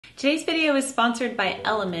Today's video is sponsored by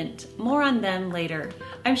Element. More on them later.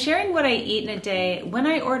 I'm sharing what I eat in a day when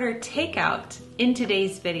I order takeout in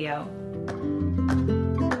today's video.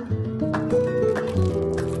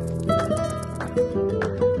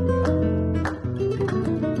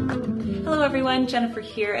 Hello everyone, Jennifer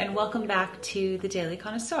here, and welcome back to the Daily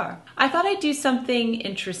Connoisseur. I thought I'd do something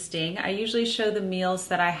interesting. I usually show the meals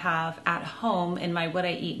that I have at home in my What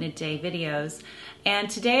I Eat in a Day videos. And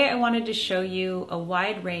today I wanted to show you a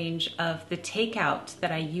wide range of the takeout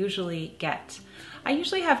that I usually get. I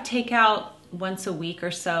usually have takeout once a week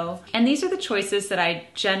or so, and these are the choices that I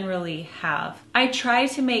generally have. I try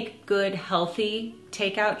to make good, healthy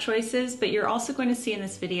takeout choices, but you're also going to see in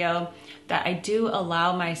this video that I do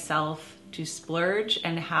allow myself to splurge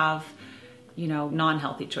and have,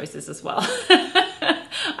 non-healthy choices as well.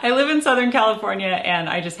 I live in Southern California and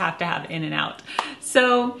I just have to have In-N-Out.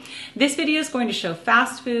 So this video is going to show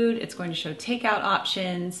fast food, it's going to show takeout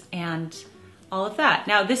options and all of that.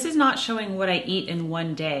 Now this is not showing what I eat in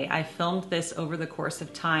one day. I filmed this over the course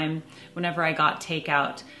of time whenever I got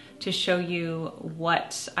takeout to show you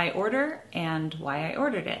what I order and why I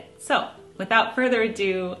ordered it. So without further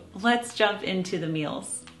ado, let's jump into the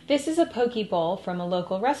meals. This is a poke bowl from a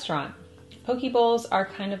local restaurant. Poke bowls are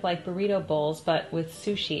kind of like burrito bowls, but with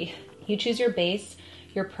sushi. You choose your base,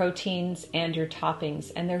 your proteins, and your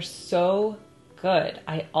toppings, and they're so good.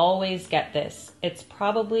 I always get this. It's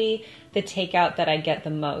probably the takeout that I get the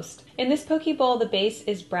most. In this poke bowl, the base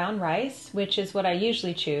is brown rice, which is what I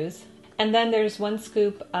usually choose. And then there's 1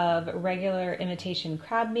 scoop of regular imitation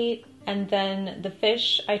crab meat. And then the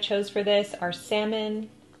fish I chose for this are salmon,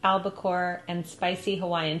 albacore, and spicy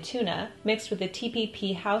Hawaiian tuna, mixed with a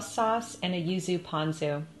TPP house sauce and a yuzu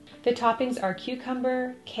ponzu. The toppings are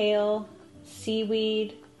cucumber, kale,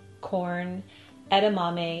 seaweed, corn,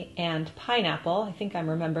 edamame, and pineapple. I think I'm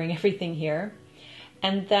remembering everything here.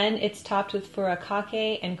 And then it's topped with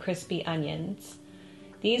furikake and crispy onions.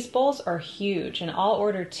 These bowls are huge, and I'll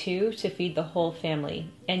order 2 to feed the whole family.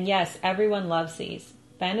 And yes, everyone loves these.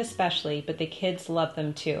 Ben especially, but the kids love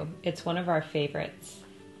them too. It's one of our favorites.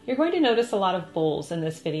 You're going to notice a lot of bowls in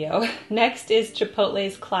this video. Next is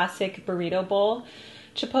Chipotle's classic burrito bowl.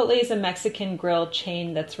 Chipotle is a Mexican grill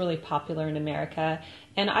chain that's really popular in America,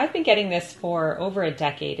 and I've been getting this for over a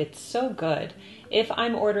decade. It's so good. If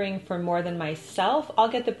I'm ordering for more than myself, I'll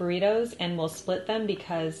get the burritos and we'll split them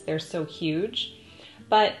because they're so huge.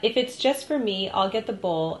 But if it's just for me, I'll get the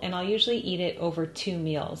bowl and I'll usually eat it over 2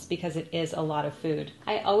 meals because it is a lot of food.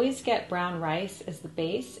 I always get brown rice as the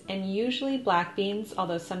base and usually black beans,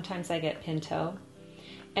 although sometimes I get pinto.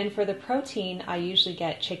 And for the protein, I usually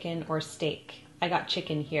get chicken or steak. I got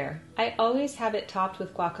chicken here. I always have it topped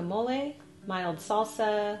with guacamole, mild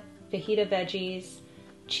salsa, fajita veggies,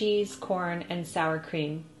 cheese, corn, and sour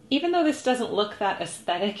cream. Even though this doesn't look that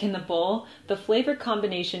aesthetic in the bowl, the flavor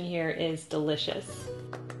combination here is delicious.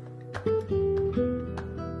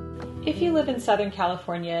 If you live in Southern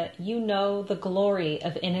California, you know the glory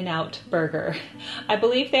of In-N-Out Burger. I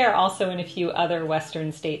believe they are also in a few other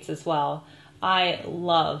Western states as well. I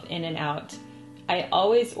love In-N-Out. I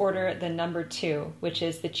always order the number 2, which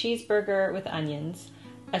is the cheeseburger with onions,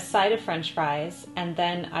 a side of French fries, and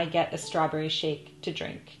then I get a strawberry shake to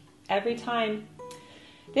drink. Every time.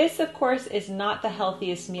 This, of course, is not the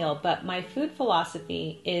healthiest meal, but my food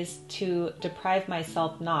philosophy is to deprive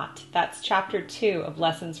myself not. That's chapter 2 of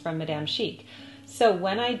Lessons from Madame Chic. So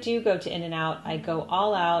when I do go to In-N-Out, I go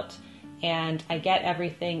all out and I get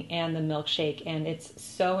everything and the milkshake, and it's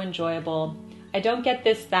so enjoyable. I don't get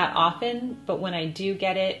this that often, but when I do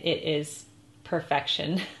get it, it is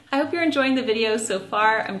perfection. I hope you're enjoying the video so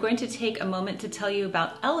far. I'm going to take a moment to tell you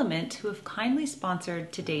about Element, who have kindly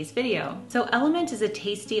sponsored today's video. So Element is a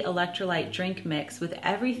tasty electrolyte drink mix with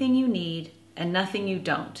everything you need and nothing you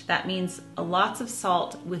don't. That means lots of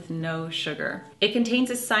salt with no sugar. It contains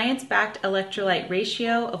a science-backed electrolyte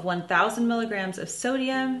ratio of 1,000 milligrams of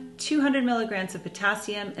sodium, 200 milligrams of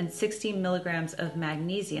potassium, and 60 milligrams of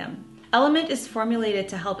magnesium. Element is formulated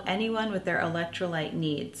to help anyone with their electrolyte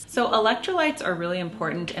needs. So electrolytes are really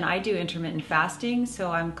important, and I do intermittent fasting,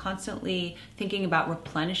 so I'm constantly thinking about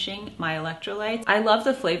replenishing my electrolytes. I love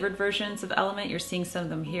the flavored versions of Element. You're seeing some of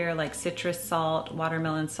them here, like citrus salt,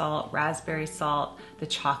 watermelon salt, raspberry salt. The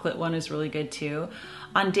chocolate one is really good too.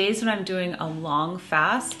 On days when I'm doing a long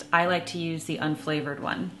fast, I like to use the unflavored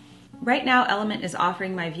one. Right now, Element is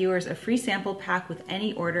offering my viewers a free sample pack with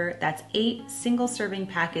any order. That's 8 single serving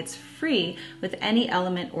packets free with any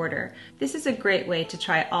Element order. This is a great way to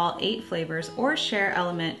try all 8 flavors or share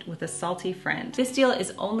Element with a salty friend. This deal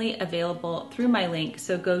is only available through my link,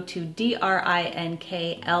 so go to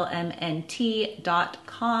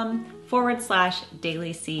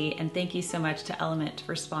drinklmnt.com/dailyc, and thank you so much to Element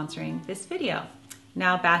for sponsoring this video.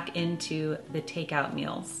 Now back into the takeout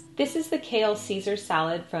meals. This is the kale Caesar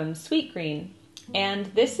salad from Sweetgreen, and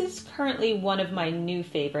this is currently one of my new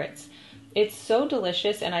favorites. It's so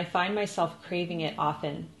delicious and I find myself craving it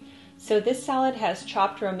often. So this salad has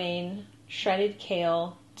chopped romaine, shredded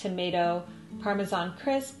kale, tomato, Parmesan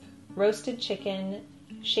crisp, roasted chicken,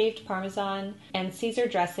 shaved Parmesan, and Caesar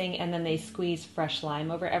dressing, and then they squeeze fresh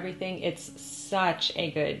lime over everything. It's such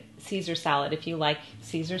a good Caesar salad. If you like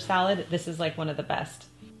Caesar salad, this is like one of the best.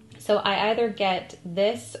 So I either get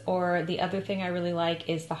this, or the other thing I really like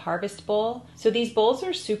is the Harvest Bowl. So these bowls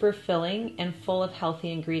are super filling and full of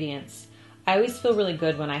healthy ingredients. I always feel really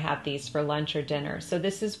good when I have these for lunch or dinner. So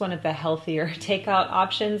this is one of the healthier takeout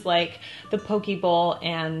options, like the poke bowl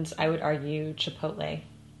and I would argue Chipotle.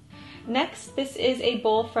 Next, this is a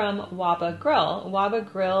bowl from Waba Grill. Waba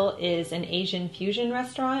Grill is an Asian fusion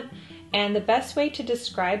restaurant, and the best way to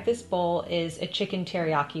describe this bowl is a chicken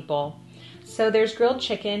teriyaki bowl. So there's grilled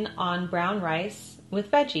chicken on brown rice with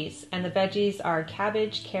veggies, and the veggies are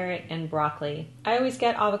cabbage, carrot, and broccoli. I always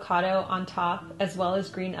get avocado on top, as well as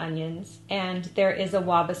green onions, and there is a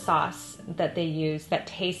Waba sauce that they use that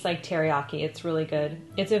tastes like teriyaki. It's really good.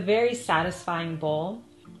 It's a very satisfying bowl.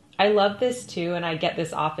 I love this too, and I get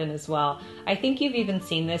this often as well. I think you've even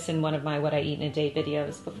seen this in one of my What I Eat in a Day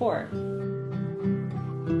videos before.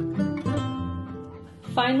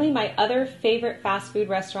 Finally, my other favorite fast food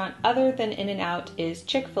restaurant other than In-N-Out is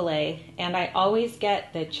Chick-Fil-A, and I always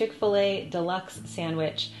get the Chick-Fil-A Deluxe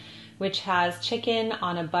Sandwich, which has chicken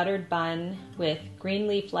on a buttered bun with green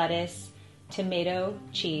leaf lettuce, tomato,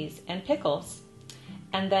 cheese, and pickles.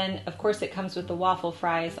 And then, of course, it comes with the waffle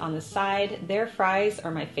fries on the side. Their fries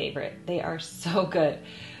are my favorite. They are so good.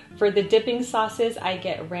 For the dipping sauces, I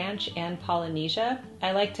get ranch and Polynesia.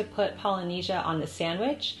 I like to put Polynesia on the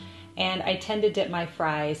sandwich, and I tend to dip my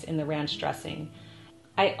fries in the ranch dressing.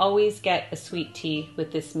 I always get a sweet tea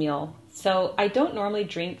with this meal. So I don't normally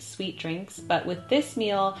drink sweet drinks, but with this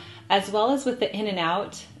meal, as well as with the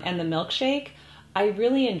In-N-Out and the milkshake, I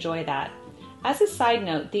really enjoy that. As a side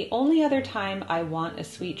note, the only other time I want a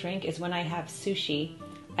sweet drink is when I have sushi.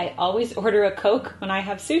 I always order a Coke when I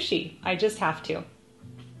have sushi. I just have to.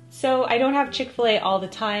 So I don't have Chick-fil-A all the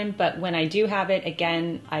time, but when I do have it,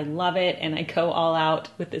 again, I love it and I go all out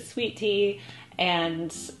with the sweet tea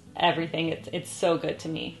and everything. It's so good to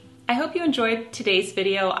me. I hope you enjoyed today's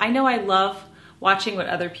video. I know I love watching what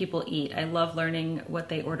other people eat. I love learning what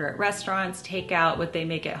they order at restaurants, takeout, what they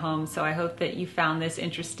make at home. So I hope that you found this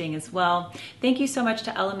interesting as well. Thank you so much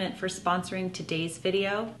to Element for sponsoring today's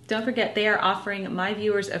video. Don't forget, they are offering my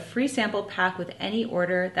viewers a free sample pack with any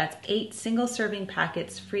order. That's 8 single serving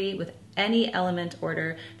packets free with any Element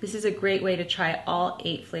order. This is a great way to try all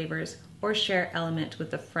 8 flavors or share Element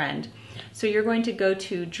with a friend. So you're going to go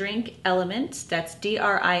to Drink Element, that's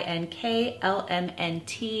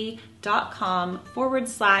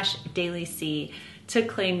drinklmnt.com/dailyc to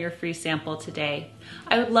claim your free sample today.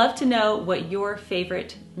 I would love to know what your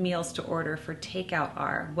favorite meals to order for takeout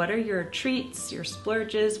are. What are your treats, your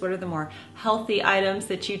splurges? What are the more healthy items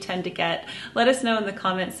that you tend to get? Let us know in the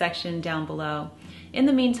comment section down below. In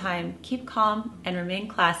the meantime, keep calm and remain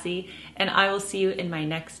classy, and I will see you in my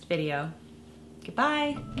next video.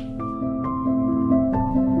 Goodbye.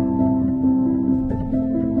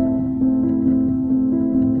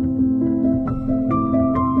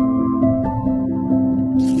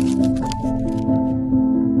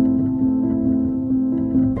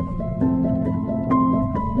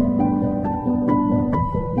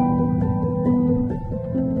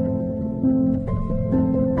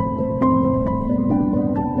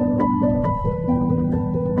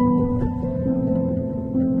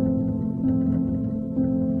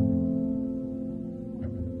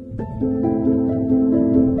 Thank you.